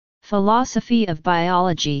Philosophy of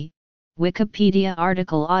Biology, Wikipedia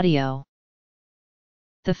article audio.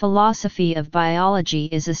 The philosophy of biology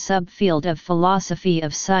is a subfield of philosophy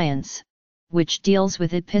of science, which deals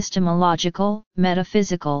with epistemological,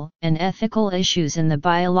 metaphysical, and ethical issues in the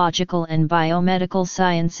biological and biomedical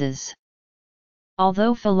sciences.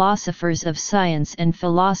 Although philosophers of science and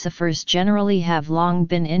philosophers generally have long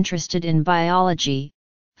been interested in biology,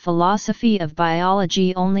 philosophy of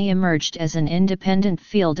biology only emerged as an independent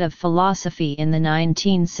field of philosophy in the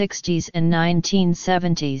 1960s and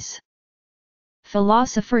 1970s.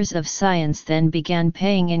 Philosophers of science then began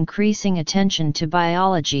paying increasing attention to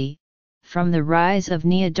biology, from the rise of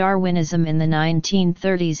neo-Darwinism in the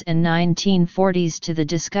 1930s and 1940s to the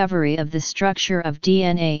discovery of the structure of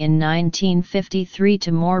DNA in 1953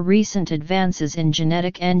 to more recent advances in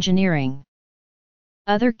genetic engineering.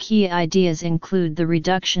 Other key ideas include the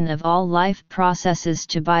reduction of all life processes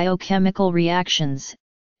to biochemical reactions,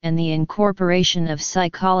 and the incorporation of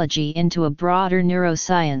psychology into a broader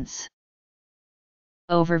neuroscience.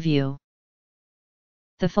 Overview.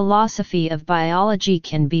 The philosophy of biology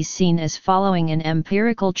can be seen as following an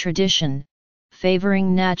empirical tradition,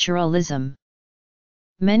 favoring naturalism.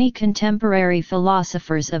 Many contemporary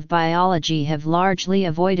philosophers of biology have largely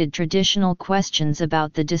avoided traditional questions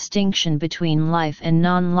about the distinction between life and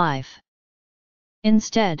non-life.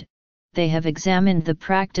 Instead, they have examined the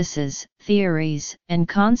practices, theories, and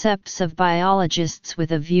concepts of biologists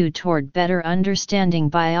with a view toward better understanding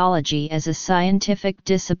biology as a scientific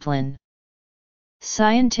discipline.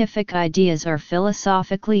 Scientific ideas are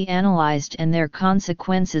philosophically analyzed and their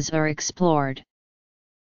consequences are explored.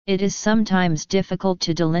 It is sometimes difficult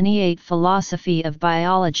to delineate philosophy of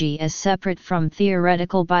biology as separate from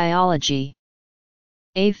theoretical biology.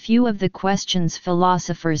 A few of the questions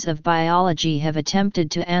philosophers of biology have attempted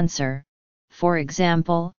to answer, for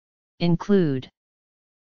example, include: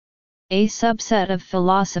 a subset of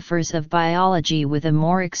philosophers of biology with a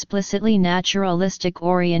more explicitly naturalistic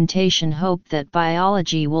orientation hope that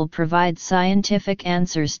biology will provide scientific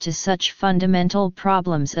answers to such fundamental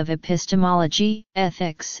problems of epistemology,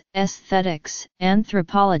 ethics, aesthetics,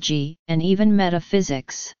 anthropology, and even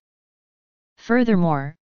metaphysics.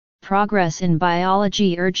 Furthermore, progress in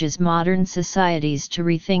biology urges modern societies to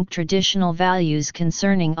rethink traditional values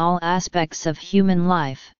concerning all aspects of human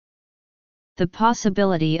life. The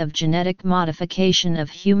possibility of genetic modification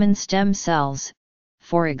of human stem cells,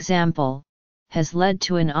 for example, has led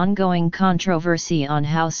to an ongoing controversy on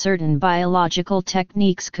how certain biological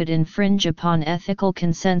techniques could infringe upon ethical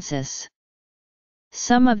consensus.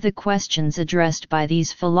 Some of the questions addressed by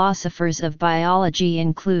these philosophers of biology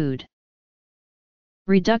include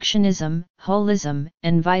reductionism, holism,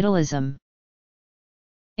 and vitalism.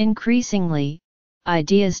 Increasingly,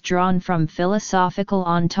 ideas drawn from philosophical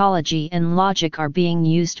ontology and logic are being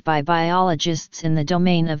used by biologists in the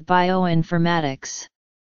domain of bioinformatics.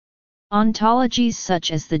 Ontologies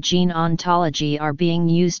such as the gene ontology are being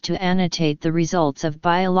used to annotate the results of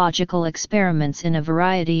biological experiments in a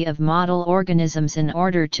variety of model organisms in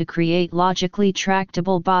order to create logically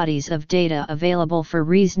tractable bodies of data available for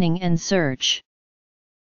reasoning and search.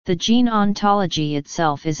 The gene ontology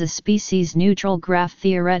itself is a species-neutral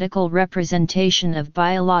graph-theoretical representation of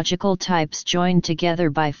biological types joined together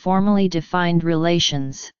by formally defined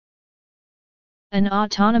relations. An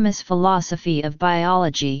autonomous philosophy of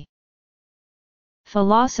biology.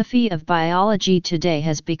 Philosophy of biology today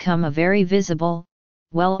has become a very visible,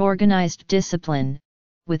 well-organized discipline,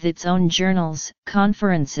 with its own journals,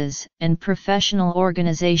 conferences, and professional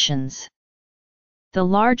organizations. The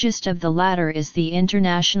largest of the latter is the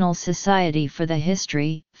International Society for the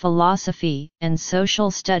History, Philosophy, and Social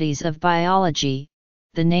Studies of Biology,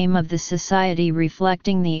 the name of the society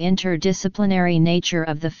reflecting the interdisciplinary nature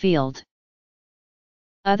of the field.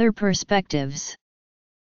 Other perspectives.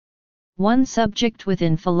 One subject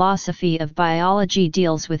within philosophy of biology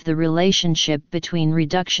deals with the relationship between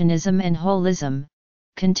reductionism and holism,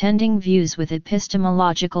 contending views with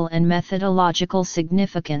epistemological and methodological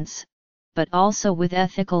significance, but also with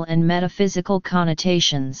ethical and metaphysical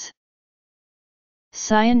connotations.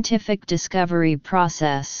 Scientific discovery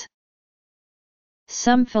process.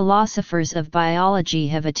 Some philosophers of biology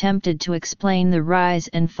have attempted to explain the rise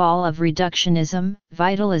and fall of reductionism,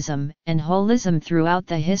 vitalism, and holism throughout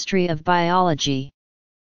the history of biology.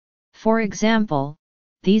 For example,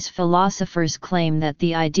 these philosophers claim that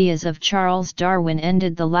the ideas of Charles Darwin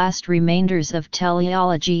ended the last remainders of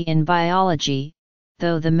teleology in biology,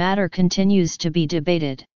 though the matter continues to be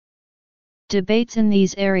debated. Debates in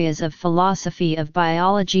these areas of philosophy of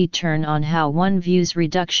biology turn on how one views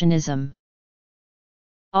reductionism.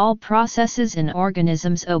 All processes in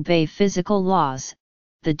organisms obey physical laws,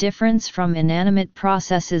 the difference from inanimate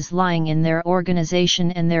processes lying in their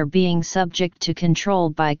organization and their being subject to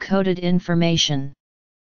control by coded information.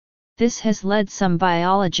 This has led some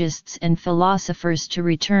biologists and philosophers to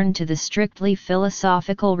return to the strictly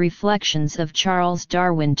philosophical reflections of Charles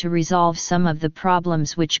Darwin to resolve some of the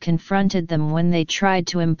problems which confronted them when they tried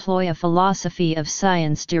to employ a philosophy of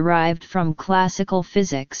science derived from classical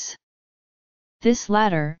physics. This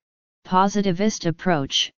latter, positivist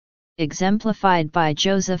approach, exemplified by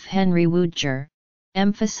Joseph Henry Woodger,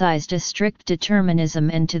 emphasized a strict determinism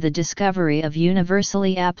and to the discovery of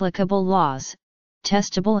universally applicable laws,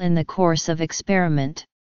 testable in the course of experiment.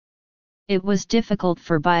 It was difficult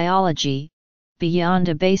for biology, beyond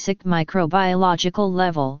a basic microbiological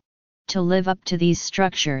level, to live up to these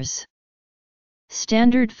structures.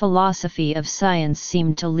 Standard philosophy of science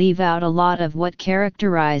seemed to leave out a lot of what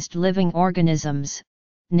characterized living organisms,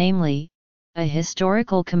 namely, a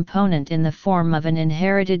historical component in the form of an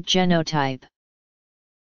inherited genotype.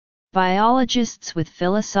 Biologists with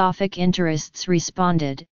philosophic interests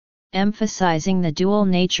responded, emphasizing the dual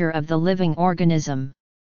nature of the living organism.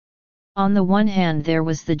 On the one hand there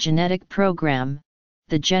was the genetic program,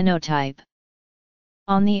 the genotype.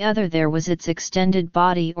 On the other there was its extended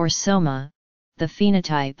body or soma, the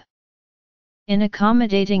phenotype. In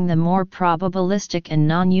accommodating the more probabilistic and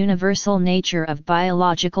non-universal nature of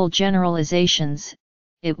biological generalizations,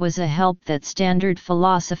 it was a help that standard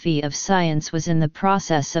philosophy of science was in the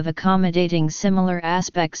process of accommodating similar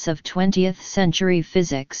aspects of 20th century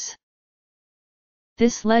physics.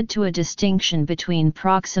 This led to a distinction between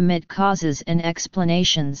proximate causes and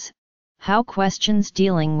explanations, how questions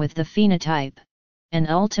dealing with the phenotype, and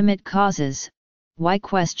ultimate causes, why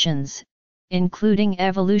questions, including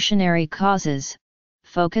evolutionary causes,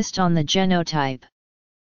 focused on the genotype.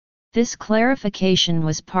 This clarification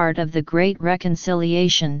was part of the Great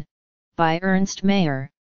Reconciliation, by Ernst Mayr,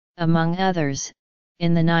 among others,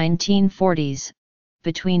 in the 1940s,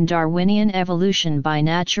 between Darwinian evolution by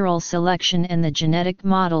natural selection and the genetic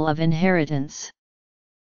model of inheritance.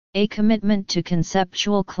 A commitment to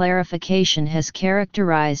conceptual clarification has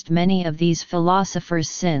characterized many of these philosophers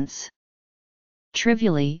since.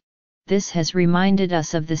 Trivially, this has reminded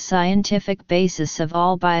us of the scientific basis of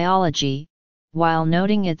all biology, while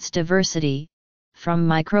noting its diversity, from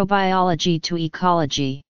microbiology to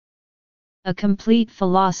ecology. A complete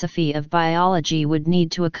philosophy of biology would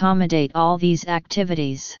need to accommodate all these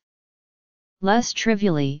activities. Less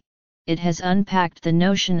trivially, it has unpacked the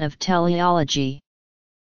notion of teleology.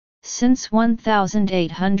 Since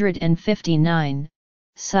 1859,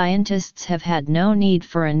 scientists have had no need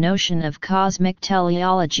for a notion of cosmic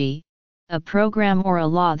teleology, a program or a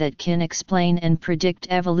law that can explain and predict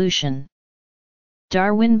evolution.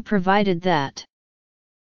 Darwin provided that.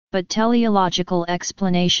 But teleological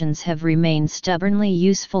explanations have remained stubbornly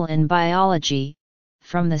useful in biology,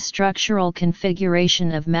 from the structural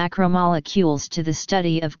configuration of macromolecules to the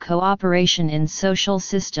study of cooperation in social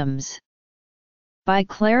systems. By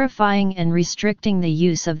clarifying and restricting the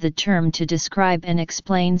use of the term to describe and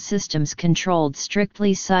explain systems controlled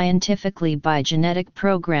strictly scientifically by genetic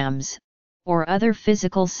programs, or other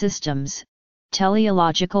physical systems,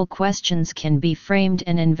 teleological questions can be framed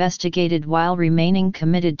and investigated while remaining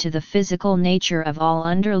committed to the physical nature of all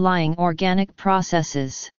underlying organic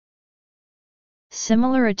processes.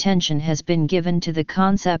 Similar attention has been given to the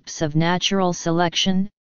concepts of natural selection,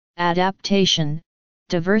 adaptation,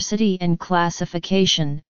 diversity and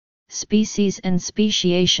classification, species and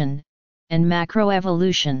speciation, and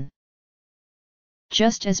macroevolution.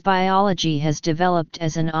 Just as biology has developed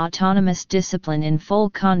as an autonomous discipline in full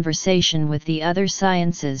conversation with the other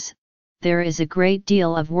sciences, there is a great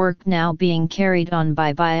deal of work now being carried on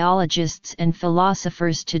by biologists and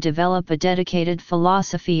philosophers to develop a dedicated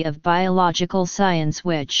philosophy of biological science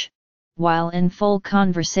which, while in full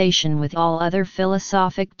conversation with all other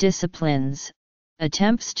philosophic disciplines,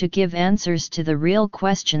 attempts to give answers to the real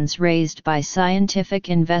questions raised by scientific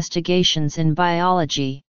investigations in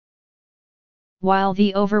biology. While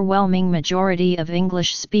the overwhelming majority of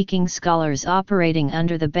English-speaking scholars operating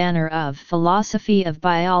under the banner of philosophy of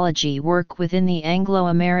biology work within the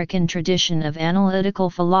Anglo-American tradition of analytical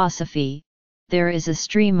philosophy, there is a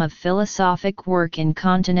stream of philosophic work in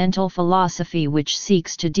continental philosophy which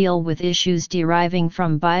seeks to deal with issues deriving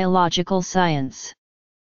from biological science.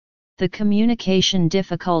 The communication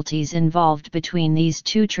difficulties involved between these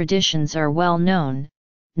two traditions are well known,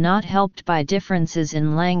 not helped by differences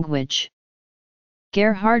in language.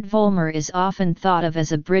 Gerhard Vollmer is often thought of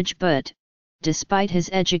as a bridge but, despite his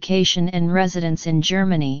education and residence in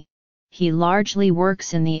Germany, he largely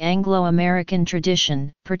works in the Anglo-American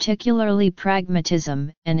tradition, particularly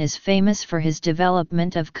pragmatism, and is famous for his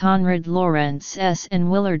development of Konrad Lorenz's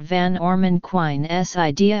and Willard Van Orman Quine's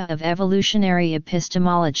idea of evolutionary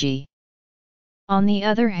epistemology. On the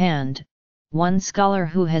other hand, one scholar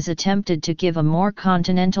who has attempted to give a more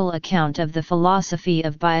continental account of the philosophy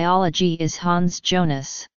of biology is Hans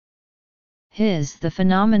Jonas. His The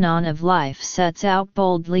Phenomenon of Life sets out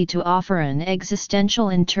boldly to offer an existential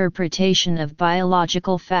interpretation of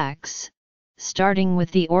biological facts, starting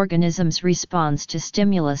with the organism's response to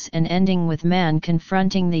stimulus and ending with man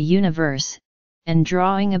confronting the universe, and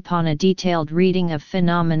drawing upon a detailed reading of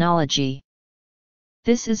phenomenology.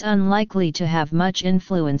 This is unlikely to have much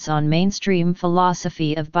influence on mainstream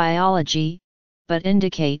philosophy of biology, but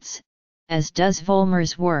indicates, as does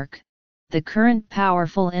Vollmer's work, the current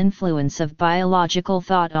powerful influence of biological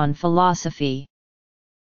thought on philosophy.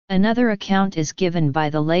 Another account is given by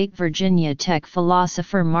the late Virginia Tech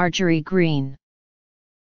philosopher Marjorie Green.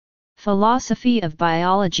 Philosophy of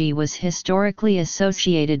biology was historically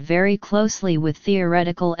associated very closely with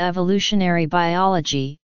theoretical evolutionary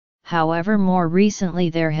biology. However, more recently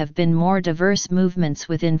there have been more diverse movements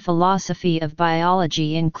within philosophy of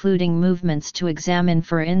biology, including movements to examine,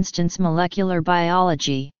 for instance, molecular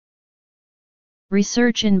biology.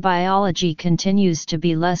 Research in biology continues to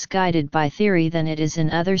be less guided by theory than it is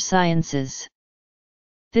in other sciences.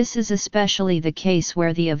 This is especially the case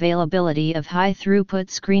where the availability of high-throughput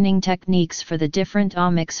screening techniques for the different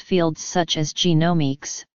omics fields such as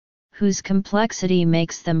genomics, whose complexity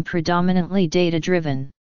makes them predominantly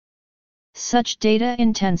data-driven. Such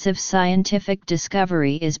data-intensive scientific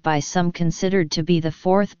discovery is by some considered to be the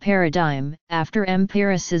fourth paradigm, after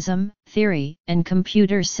empiricism, theory, and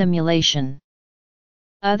computer simulation.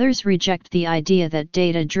 Others reject the idea that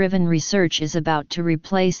data-driven research is about to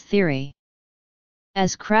replace theory.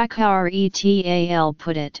 As Krakauer et al.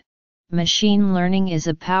 Put it, machine learning is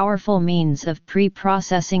a powerful means of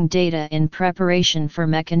pre-processing data in preparation for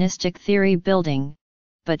mechanistic theory building,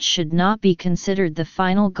 but should not be considered the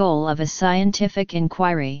final goal of a scientific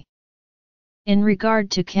inquiry. In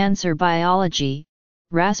regard to cancer biology,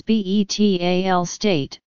 Raspe et al.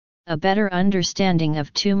 State, a better understanding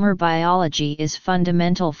of tumor biology is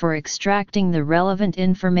fundamental for extracting the relevant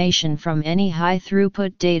information from any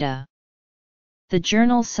high-throughput data. The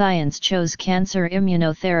journal Science chose cancer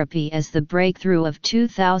immunotherapy as the breakthrough of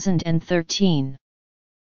 2013.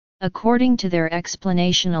 According to their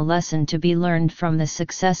explanation, a lesson to be learned from the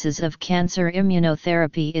successes of cancer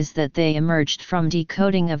immunotherapy is that they emerged from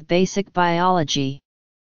decoding of basic biology.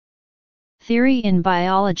 Theory in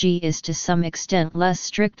biology is to some extent less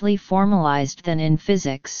strictly formalized than in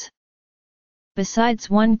physics. Besides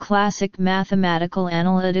one classic mathematical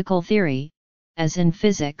analytical theory, as in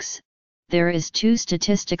physics, there is 2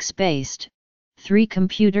 statistics-based, 3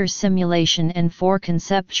 computer simulation and 4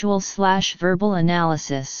 conceptual/verbal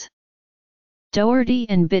analysis. Doherty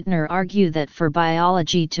and Bittner argue that for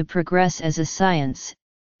biology to progress as a science,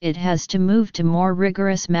 it has to move to more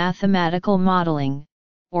rigorous mathematical modeling,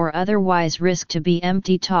 or otherwise risk to be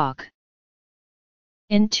empty talk.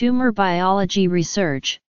 In tumor biology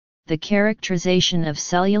research, the characterization of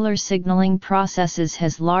cellular signaling processes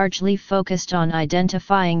has largely focused on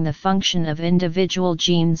identifying the function of individual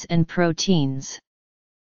genes and proteins.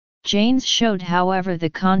 Jaynes showed, however, the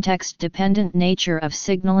context-dependent nature of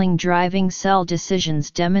signaling driving cell decisions,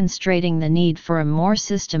 demonstrating the need for a more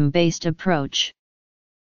system-based approach.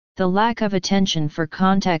 The lack of attention for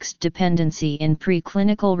context dependency in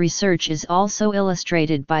preclinical research is also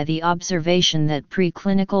illustrated by the observation that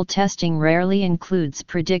preclinical testing rarely includes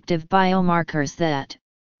predictive biomarkers that,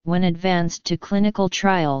 when advanced to clinical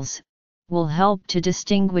trials, will help to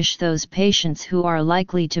distinguish those patients who are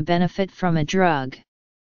likely to benefit from a drug.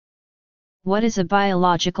 What is a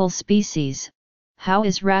biological species? How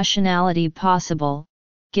is rationality possible,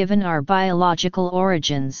 given our biological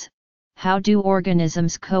origins? How do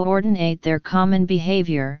organisms coordinate their common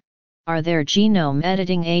behavior? Are there genome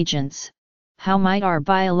editing agents? How might our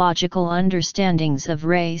biological understandings of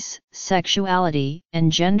race, sexuality,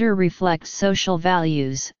 and gender reflect social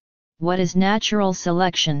values? What is natural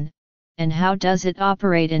selection, and how does it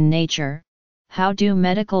operate in nature? How do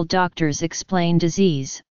medical doctors explain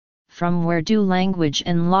disease? From where do language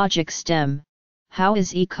and logic stem? How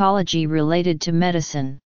is ecology related to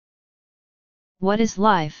medicine? What is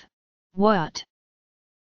life? What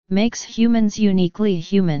makes humans uniquely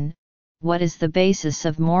human? What is the basis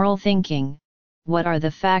of moral thinking? What are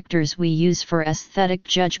the factors we use for aesthetic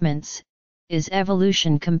judgments? Is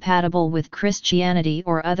evolution compatible with Christianity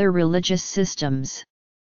or other religious systems?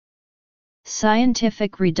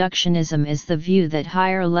 Scientific reductionism is the view that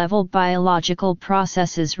higher-level biological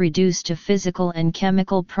processes reduce to physical and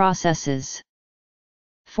chemical processes.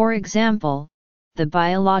 For example, the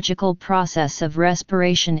biological process of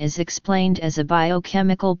respiration is explained as a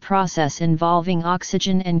biochemical process involving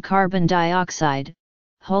oxygen and carbon dioxide.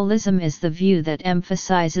 Holism is the view that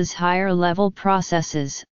emphasizes higher-level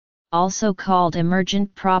processes, also called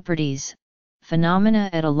emergent properties, phenomena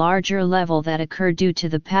at a larger level that occur due to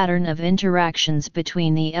the pattern of interactions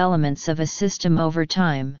between the elements of a system over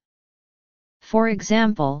time. For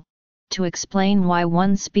example, to explain why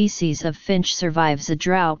one species of finch survives a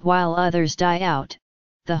drought while others die out,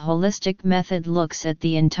 the holistic method looks at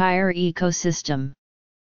the entire ecosystem.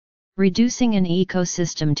 Reducing an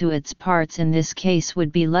ecosystem to its parts in this case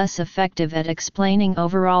would be less effective at explaining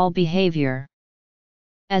overall behavior.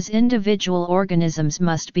 As individual organisms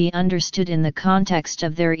must be understood in the context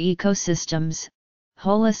of their ecosystems,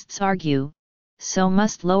 holists argue, so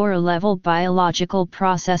must lower-level biological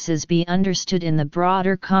processes be understood in the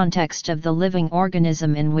broader context of the living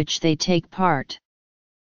organism in which they take part.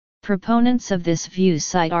 Proponents of this view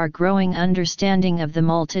cite our growing understanding of the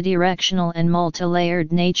multidirectional and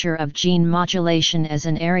multilayered nature of gene modulation as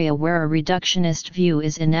an area where a reductionist view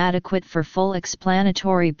is inadequate for full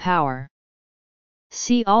explanatory power.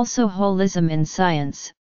 See also holism in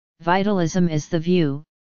science. Vitalism is the view,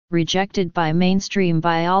 rejected by mainstream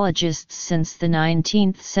biologists since the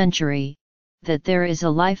 19th century, that there is a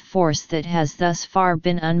life force that has thus far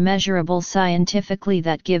been unmeasurable scientifically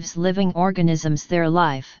that gives living organisms their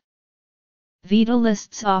life.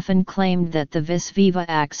 Vitalists often claimed that the vis viva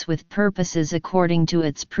acts with purposes according to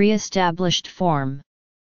its pre-established form.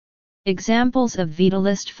 Examples of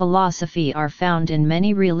vitalist philosophy are found in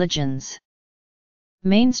many religions.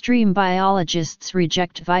 Mainstream biologists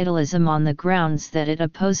reject vitalism on the grounds that it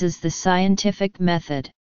opposes the scientific method.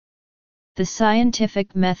 The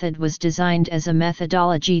scientific method was designed as a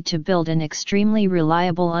methodology to build an extremely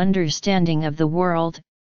reliable understanding of the world,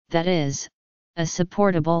 that is, a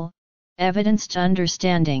supportable, evidenced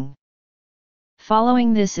understanding.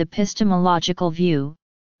 Following this epistemological view,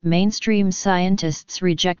 mainstream scientists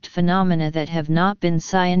reject phenomena that have not been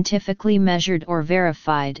scientifically measured or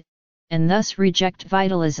verified, and thus reject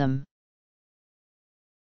vitalism.